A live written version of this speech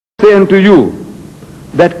say unto you,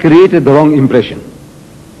 that created the wrong impression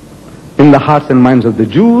in the hearts and minds of the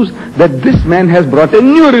Jews, that this man has brought a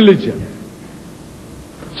new religion.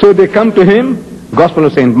 So they come to him, Gospel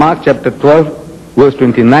of St. Mark chapter 12, verse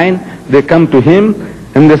 29, they come to him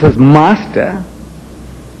and they says, Master,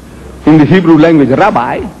 in the Hebrew language,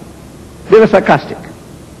 Rabbi. They were sarcastic.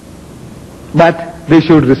 But they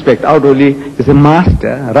showed respect. Outwardly, they say,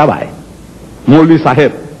 Master, Rabbi, Maulvi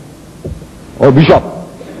Sahib, or Bishop,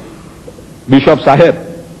 Bishop Sahib.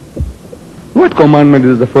 What commandment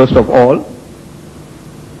is the first of all?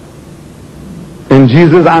 And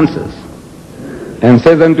Jesus answers and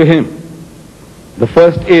says unto him, the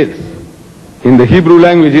first is, in the Hebrew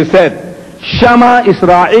language he said, Shama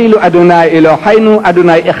Israelu Adonai Eloheinu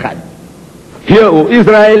Adonai Echad. Hear, O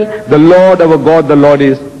Israel, the Lord our God, the Lord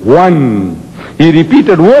is one. He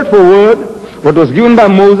repeated word for word what was given by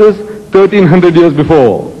Moses 1300 years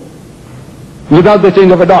before, without the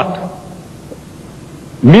change of a dot.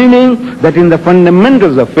 Meaning that in the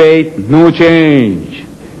fundamentals of faith, no change.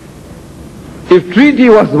 If Trinity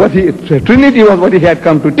was what he had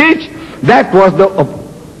come to teach, that was the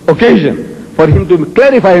occasion for him to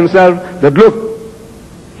clarify himself that, look,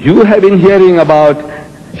 you have been hearing about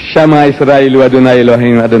Shama Israelu Adonai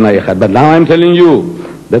Eloheinu Adonai Echad, but now I'm telling you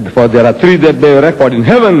that for there are three that bear record in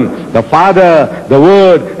heaven, the Father, the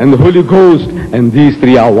Word, and the Holy Ghost, and these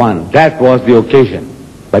three are one. That was the occasion.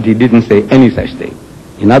 But he didn't say any such thing.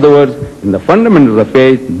 In other words, in the fundamentals of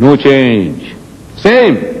faith, no change.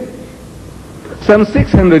 Same. Some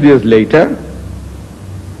 600 years later,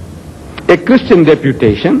 a Christian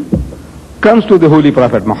deputation comes to the Holy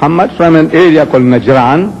Prophet Muhammad from an area called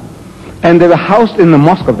Najran, and they were housed in the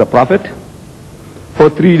mosque of the Prophet for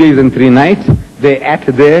 3 days and 3 nights. They ate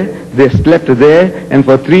there, they slept there, and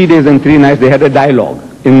for 3 days and 3 nights they had a dialogue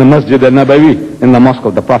in the Masjid al-Nabawi, in the mosque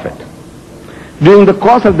of the Prophet. During the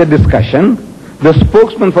course of the discussion, the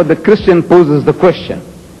spokesman for the Christian poses the question,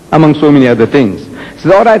 among so many other things. He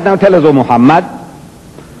says, all right, now tell us, O Muhammad,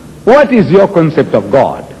 what is your concept of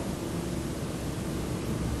God?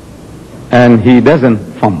 And he doesn't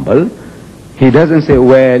fumble. He doesn't say,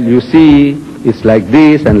 well, you see, it's like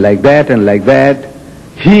this and like that and like that.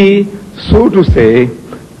 He, so to say,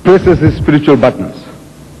 presses his spiritual buttons.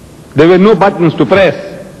 There were no buttons to press.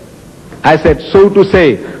 I said, so to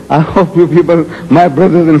say. I hope you people, my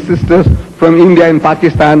brothers and sisters from India and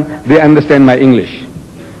Pakistan, they understand my English.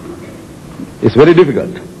 It's very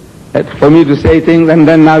difficult for me to say things, and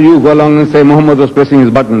then now you go along and say Muhammad was pressing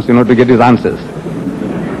his buttons, to get his answers.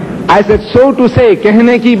 I said, so to say,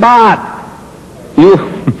 कहने की बात. You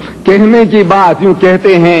कहने की बात, यूं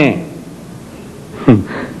कहते हैं.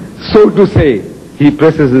 So to say, he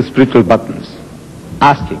presses his spiritual buttons,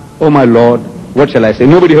 asking, oh my Lord, what shall I say?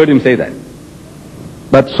 Nobody heard him say that.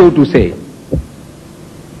 But so to say,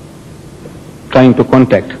 trying to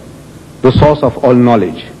contact the source of all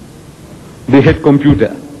knowledge, the head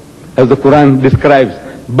computer, as the Quran describes,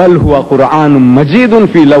 بَلْ هُوَ قُرْآنٌ مَجِيدٌ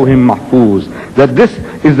فِي لَوْحٍ مَحْفُوظ, that this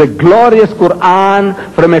is the glorious Quran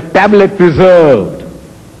from a tablet preserved.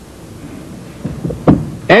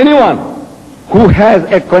 Anyone who has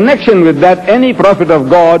a connection with that, any prophet of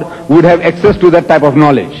God would have access to that type of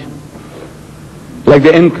knowledge. Like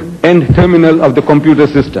the end terminal of the computer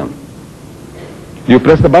system. You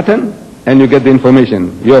press the button and you get the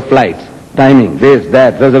information. Your flights, timing, this,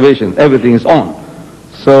 that, reservations, everything is on.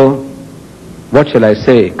 So, what shall I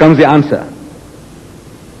say? Comes the answer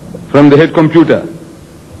from the head computer.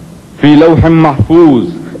 Fi lawhim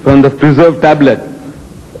mahfuz, from the preserved tablet,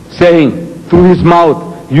 saying through his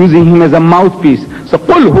mouth, using him as a mouthpiece. So,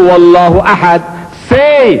 Qul huwa Allahu ahad,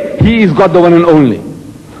 say, he is God the one and only.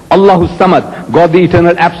 Allahu samad, God the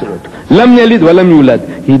eternal absolute. Lam yalid wa lam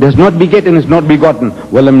yulad, he does not beget and is not begotten.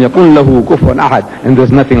 Wa lam yakun lahu kufuwan ahad, and there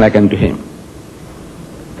is nothing like unto him.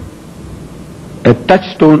 A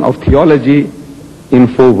touchstone of theology in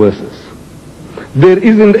 4 verses. There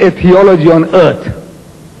isn't a theology on earth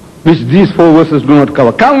which these 4 verses do not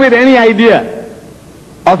cover. Come with any idea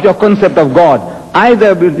of your concept of God.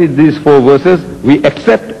 Either with these 4 verses we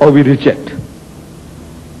accept or we reject.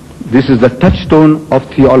 This is the touchstone of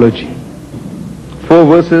theology. 4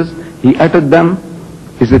 verses, he uttered them.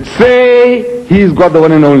 He said, say, he is God the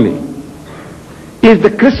one and only. If the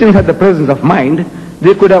Christians had the presence of mind,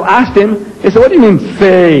 they could have asked him, they said, what do you mean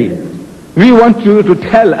say? We want you to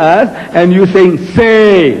tell us, and you saying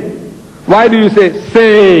say. Why do you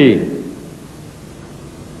say?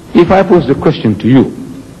 If I pose the question to you,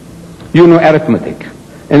 you know arithmetic,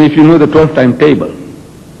 and if you know the 12 time table,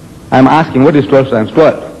 I'm asking, what is 12 times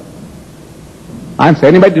 12? Answer,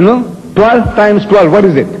 anybody know? 12 times 12, what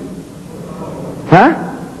is it? Huh?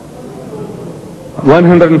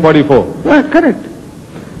 144. Right, correct.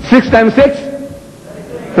 6 times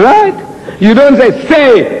 6? Right. You don't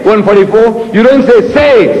say 144. You don't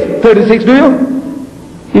say 36, do you?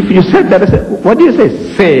 If you said that, I said, what do you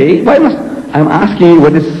say? Why must... I'm asking you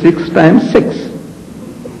what is 6 times 6.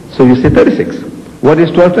 So you say 36. What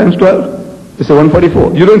is 12 times 12? You say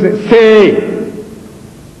 144. You don't say.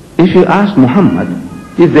 If you ask Muhammad,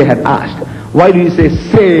 if they had asked, why do you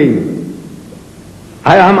say?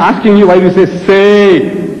 I am asking you, why do you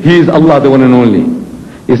say? He is Allah, the one and only.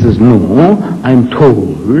 He says, no, I'm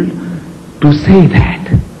told to say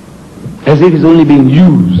that. As if it's only being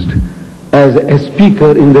used as a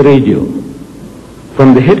speaker in the radio.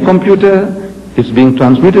 From the head computer, it's being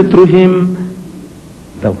transmitted through him.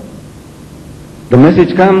 The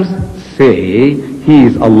message comes, say, He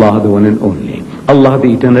is Allah, the one and only. Allah,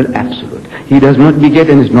 the eternal absolute. He does not beget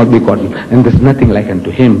and is not begotten. And there's nothing like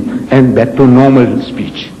unto Him. And that to normal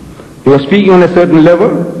speech. He was speaking on a certain level,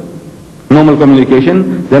 normal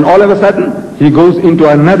communication. Then all of a sudden, he goes into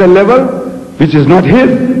another level, which is not his.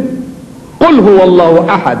 قل هو الله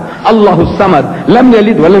أحد الله الصمد لم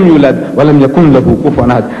يلد ولم يولد ولم يكن له كفوا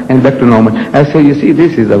أحد. And back to normal. I say, you see,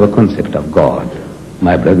 this is our concept of God,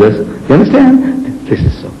 my brothers. You understand? This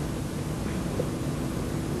is so.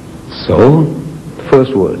 So,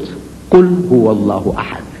 first words. قل هو الله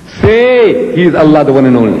أحد. Say, He is Allah, the one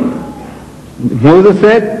and only. Moses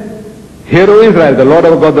said, Hear, O Israel, the Lord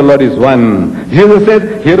our God, the Lord is one. Jesus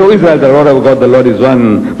said, Hear, O Israel, the Lord our God, the Lord is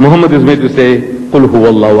one. Muhammad is made to say, قل هو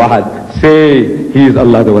الله أحد. Say, He is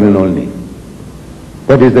Allah, the one and only.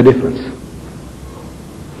 What is the difference?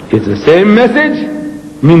 It's the same message,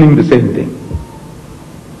 meaning the same thing.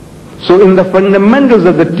 So in the fundamentals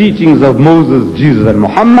of the teachings of Moses, Jesus and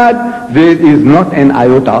Muhammad, there is not an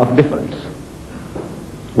iota of difference.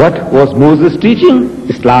 What was Moses teaching?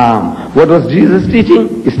 Islam. What was Jesus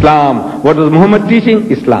teaching? Islam. What was Muhammad teaching?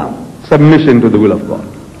 Islam. Submission to the will of God.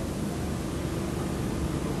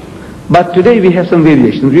 But today we have some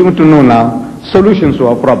variations. We want to know now solutions to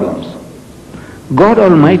our problems. God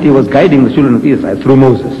Almighty was guiding the children of Israel through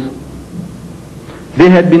Moses. They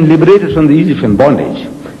had been liberated from the Egyptian bondage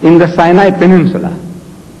in the Sinai Peninsula.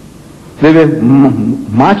 They were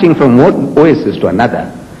marching from one oasis to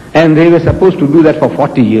another, and they were supposed to do that for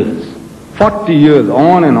 40 years. 40 years,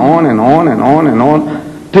 on and on and on and on and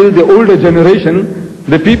on, till the older generation,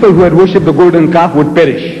 the people who had worshipped the golden calf would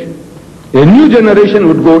perish. A new generation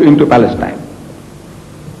would go into Palestine.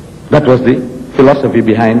 That was the philosophy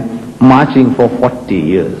behind marching for 40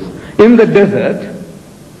 years. In the desert,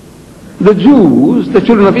 the Jews, the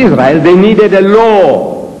children of Israel, they needed a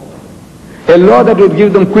law that would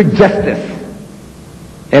give them quick justice.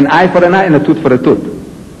 An eye for an eye and a tooth for a tooth.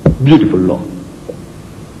 Beautiful law.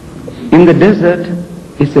 In the desert,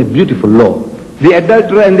 it's a beautiful law. The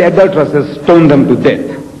adulterer and the adulteresses stoned them to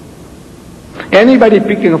death. Anybody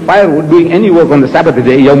picking up firewood, doing any work on the Sabbath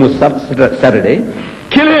day, Yom Saturday,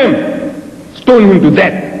 kill him, stone him to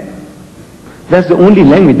death. That's the only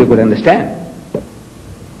language they could understand.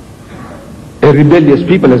 A rebellious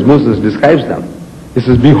people, as Moses describes them. This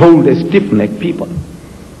is, behold, a stiff-necked people.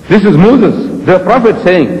 This is Moses, the prophet,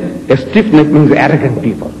 saying, a stiff-neck means arrogant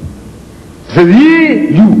people. He says,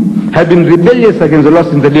 ye, you, have been rebellious against the Lord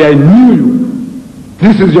since the day I knew you.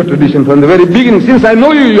 This is your tradition from the very beginning. Since I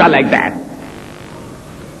know you, you are like that.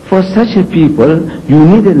 For such a people, you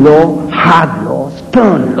need a law, hard law,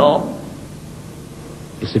 stern law.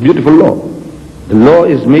 It's a beautiful law. The law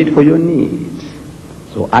is made for your needs.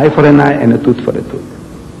 So eye for an eye and a tooth for a tooth.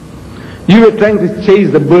 You were trying to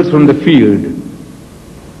chase the birds from the field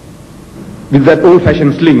with that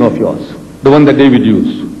old-fashioned sling of yours, the one that David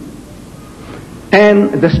used.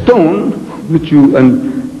 And the stone which you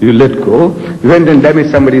let go went and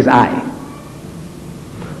damaged somebody's eye.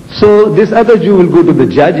 So this other Jew will go to the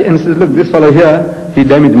judge and says, look, this fellow here, he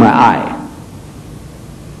damaged my eye.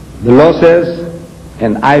 The law says,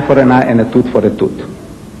 an eye for an eye and a tooth for a tooth.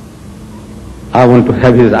 I want to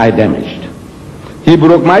have his eye damaged. He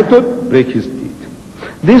broke my tooth, break his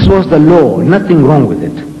teeth. This was the law, nothing wrong with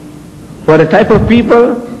it. For a type of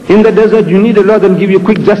people, in the desert, you need a law that will give you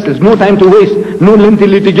quick justice, no time to waste, no lengthy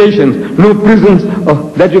litigations, no prisons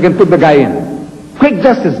that you can put the guy in. Quick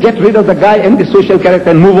justice, get rid of the guy and the social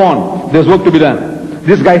character and move on. There's work to be done.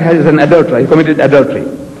 This guy has an adultery, he committed adultery.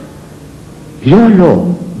 Your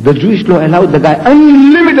law, the Jewish law, allowed the guy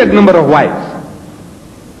unlimited number of wives.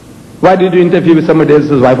 Why did you interfere with somebody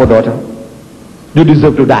else's wife or daughter? You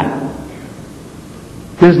deserve to die.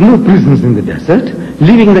 There's no prisons in the desert.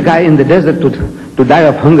 Leaving the guy in the desert to die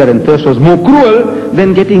of hunger and thirst was more cruel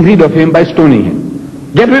than getting rid of him by stoning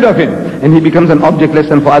him. Get rid of him, and he becomes an object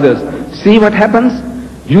lesson for others. See what happens?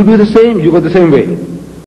 You do the same, you go the same way.